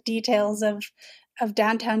all the details of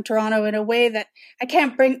downtown Toronto in a way that I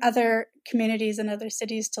can't bring other communities and other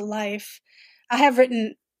cities to life. I have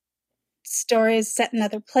written stories set in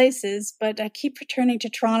other places, but I keep returning to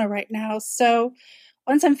Toronto right now. So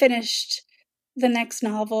once I'm finished the next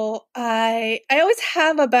novel, I always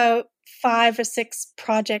have about 5 or 6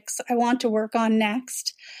 projects I want to work on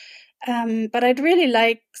next. But I'd really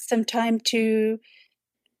like some time to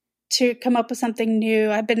come up with something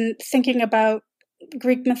new. I've been thinking about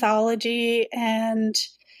Greek mythology and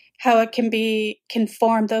how it can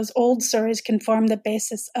form, those old stories can form the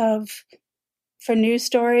basis for new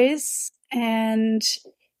stories. And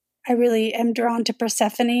I really am drawn to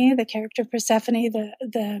Persephone, the character Persephone,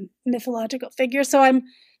 the mythological figure. So I'm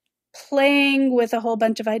playing with a whole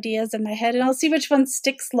bunch of ideas in my head, and I'll see which one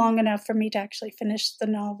sticks long enough for me to actually finish the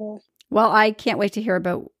novel. Well, I can't wait to hear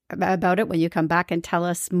about it when you come back and tell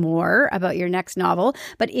us more about your next novel.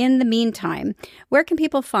 But in the meantime, where can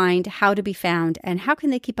people find How to Be Found, and how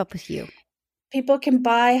can they keep up with you? People can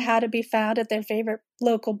buy How to Be Found at their favorite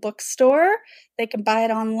local bookstore. They can buy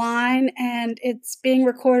it online, and it's being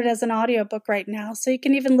recorded as an audiobook right now. So you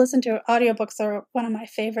can even listen to it. Audiobooks are one of my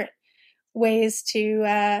favorite ways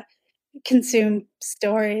to consume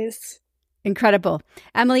stories. Incredible.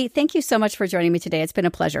 Emily, thank you so much for joining me today. It's been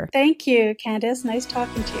a pleasure. Thank you, Candace. Nice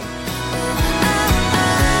talking to you.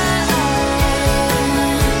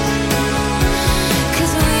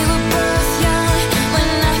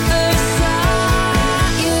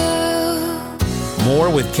 More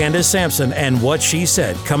with Candace Sampson and What She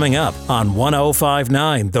Said coming up on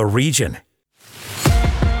 105.9 The Region.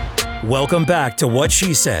 Welcome back to What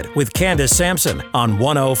She Said with Candace Sampson on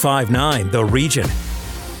 105.9 The Region.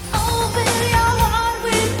 Open your heart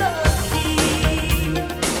with the key.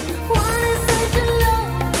 One is such a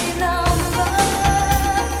lonely number.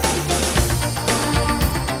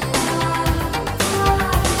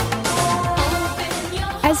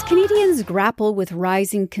 As Canadians grapple with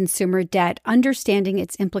rising consumer debt, understanding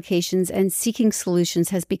its implications and seeking solutions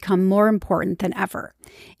has become more important than ever.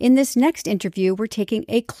 In this next interview, we're taking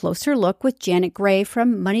a closer look with Janet Gray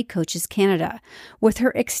from Money Coaches Canada. With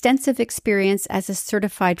her extensive experience as a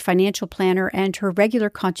certified financial planner and her regular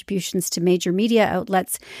contributions to major media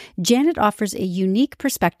outlets, Janet offers a unique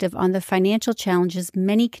perspective on the financial challenges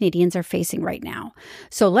many Canadians are facing right now.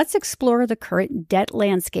 So let's explore the current debt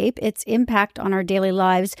landscape, its impact on our daily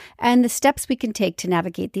lives, and the steps we can take to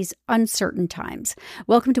navigate these uncertain times.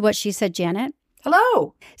 Welcome to What She Said, Janet.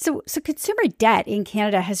 Hello. So consumer debt in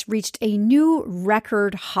Canada has reached a new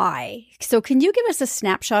record high. So can you give us a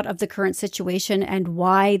snapshot of the current situation and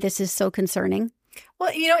why this is so concerning? Well,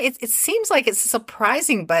 it seems like it's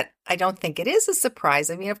surprising, but I don't think it is a surprise.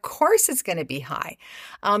 I mean, of course it's going to be high.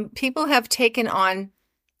 People have taken on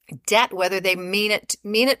debt, whether they mean it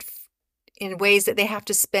in ways that they have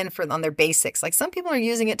to spend on their basics. Like some people are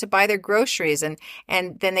using it to buy their groceries and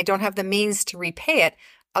then they don't have the means to repay it.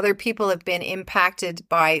 Other people have been impacted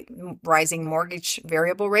by rising mortgage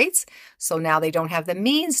variable rates. So now they don't have the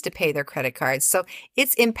means to pay their credit cards. So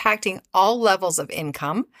it's impacting all levels of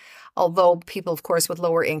income. Although people, of course, with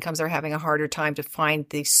lower incomes are having a harder time to find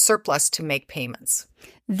the surplus to make payments.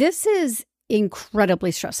 This is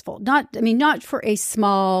incredibly stressful. Not for a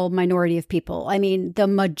small minority of people. I mean, the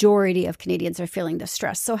majority of Canadians are feeling the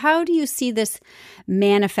stress. So how do you see this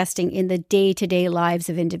manifesting in the day-to-day lives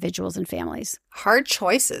of individuals and families? Hard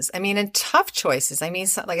choices. And tough choices. Like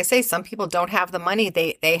I say, some people don't have the money.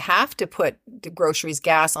 They have to put the groceries,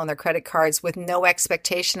 gas on their credit cards with no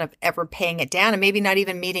expectation of ever paying it down and maybe not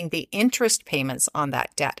even meeting the interest payments on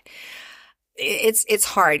that debt. It's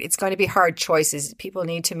hard. It's going to be hard choices. People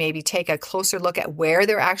need to maybe take a closer look at where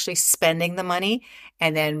they're actually spending the money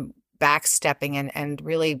and then backstepping and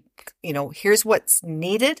really, here's what's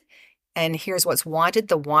needed and here's what's wanted.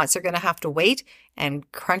 The wants are going to have to wait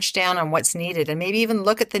and crunch down on what's needed and maybe even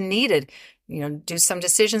look at the needed. Do some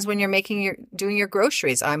decisions when you're doing your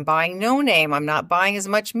groceries. I'm buying no name. I'm not buying as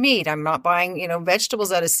much meat. I'm not buying,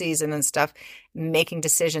 vegetables out of season and stuff, making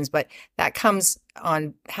decisions. But that comes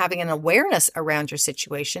on having an awareness around your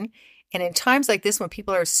situation. And in times like this, when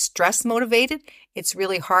people are stress motivated, it's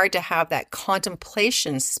really hard to have that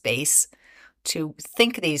contemplation space to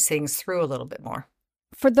think these things through a little bit more.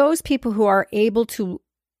 For those people who are able to,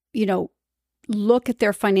 look at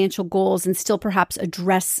their financial goals and still perhaps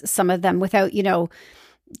address some of them without,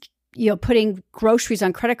 putting groceries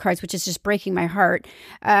on credit cards, which is just breaking my heart.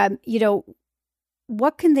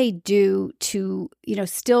 What can they do to,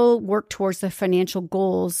 still work towards the financial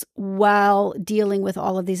goals while dealing with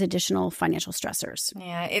all of these additional financial stressors?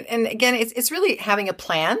 Yeah. And again, it's really having a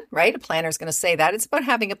plan, right? A planner is going to say that. It's about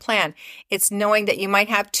having a plan. It's knowing that you might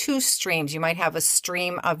have two streams. You might have a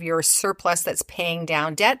stream of your surplus that's paying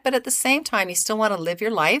down debt, but at the same time, you still want to live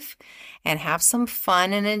your life and have some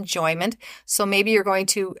fun and enjoyment. So maybe you're going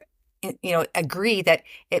to, agree that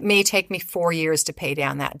it may take me 4 years to pay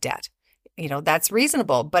down that debt. That's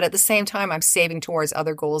reasonable. But at the same time, I'm saving towards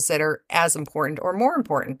other goals that are as important or more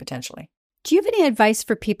important potentially. Do you have any advice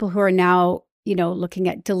for people who are now, looking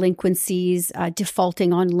at delinquencies,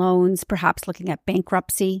 defaulting on loans, perhaps looking at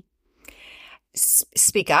bankruptcy?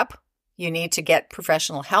 Speak up. You need to get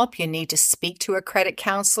professional help. You need to speak to a credit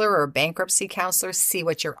counselor or a bankruptcy counselor, see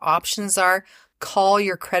what your options are. Call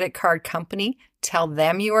your credit card company. Tell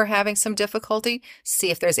them you are having some difficulty. See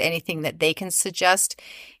if there's anything that they can suggest.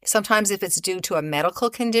 Sometimes if it's due to a medical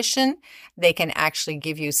condition, they can actually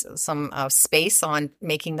give you some space on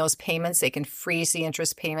making those payments. They can freeze the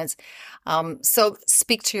interest payments. So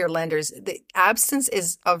speak to your lenders. The absence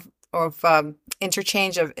of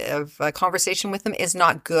interchange of conversation with them is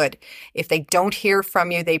not good. If they don't hear from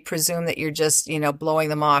you, they presume that you're just, blowing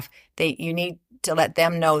them off. You need to let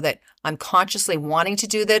them know that I'm consciously wanting to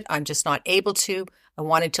do that. I'm just not able to. I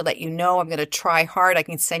wanted to let you know I'm going to try hard. I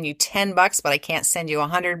can send you $10, but I can't send you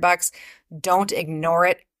 $100. Don't ignore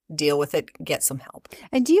it. Deal with it. Get some help.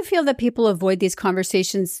 And do you feel that people avoid these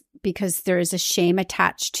conversations because there is a shame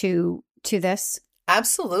attached to this?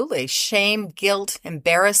 Absolutely. Shame, guilt,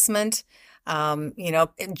 embarrassment,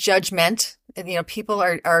 judgment. People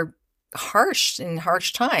are harsh in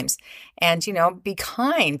harsh times. And, be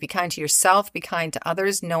kind to yourself, be kind to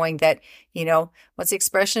others, knowing that, what's the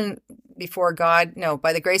expression? before God, no,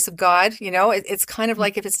 by the grace of God, it's kind of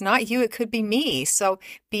like if it's not you, it could be me. So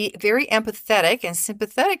be very empathetic and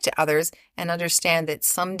sympathetic to others and understand that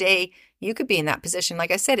someday you could be in that position.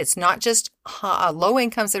 Like I said, it's not just low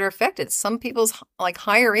incomes that are affected. Some people's like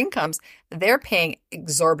higher incomes, they're paying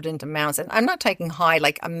exorbitant amounts. And I'm not talking high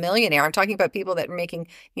like a millionaire. I'm talking about people that are making,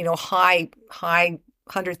 high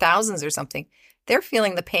 100,000s or something. They're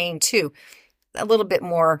feeling the pain too. A little bit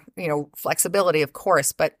more, flexibility, of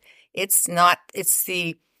course, but it's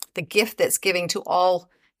the gift that's giving to all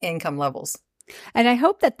income levels. And I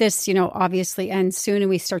hope that this, obviously ends soon and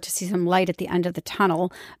we start to see some light at the end of the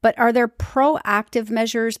tunnel. But are there proactive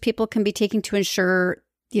measures people can be taking to ensure,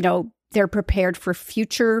 they're prepared for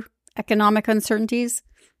future economic uncertainties?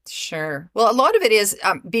 Sure. Well, a lot of it is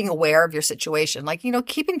being aware of your situation. Like,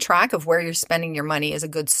 keeping track of where you're spending your money is a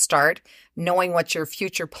good start. Knowing what your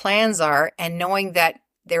future plans are and knowing that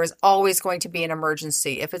there is always going to be an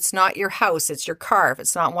emergency. If it's not your house, it's your car. If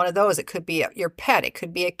it's not one of those, it could be your pet. It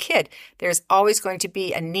could be a kid. There's always going to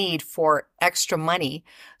be a need for extra money.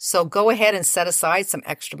 So go ahead and set aside some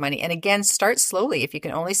extra money. And again, start slowly. If you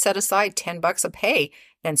can only set aside $10 a pay,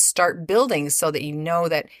 then start building so that you know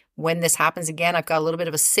that when this happens again, I've got a little bit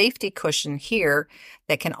of a safety cushion here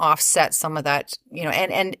that can offset some of that,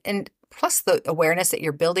 and plus the awareness that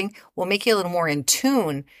you're building will make you a little more in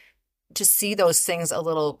tune to see those things a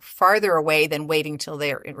little farther away than waiting till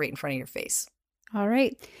they're right in front of your face. All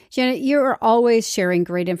right. Janet, you are always sharing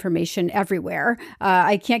great information everywhere.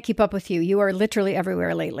 I can't keep up with you. You are literally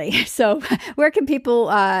everywhere lately. So where can people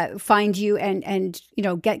find you and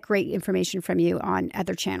get great information from you on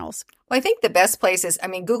other channels? Well, I think the best place is,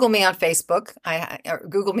 Google me on Facebook.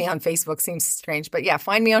 Google me on Facebook seems strange, but yeah,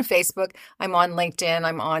 find me on Facebook. I'm on LinkedIn.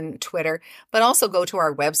 I'm on Twitter, but also go to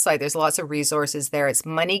our website. There's lots of resources there. It's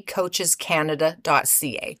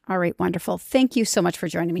moneycoachescanada.ca. All right. Wonderful. Thank you so much for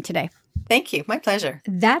joining me today. Thank you. My pleasure.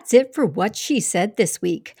 That's it for What She Said this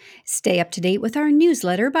week. Stay up to date with our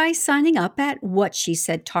newsletter by signing up at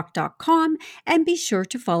whatshesaidtalk.com and be sure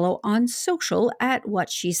to follow on social at What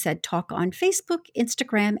She Said Talk on Facebook,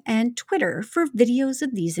 Instagram, and Twitter for videos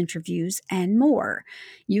of these interviews and more.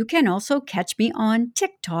 You can also catch me on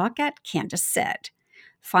TikTok at Candace Said.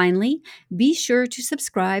 Finally, be sure to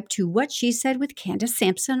subscribe to What She Said with Candace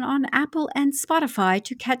Sampson on Apple and Spotify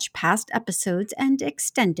to catch past episodes and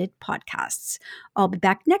extended podcasts. I'll be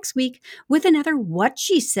back next week with another What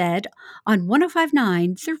She Said on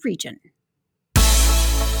 105.9 The Region.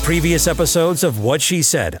 Previous episodes of What She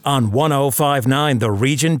Said on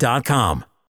 1059theregion.com.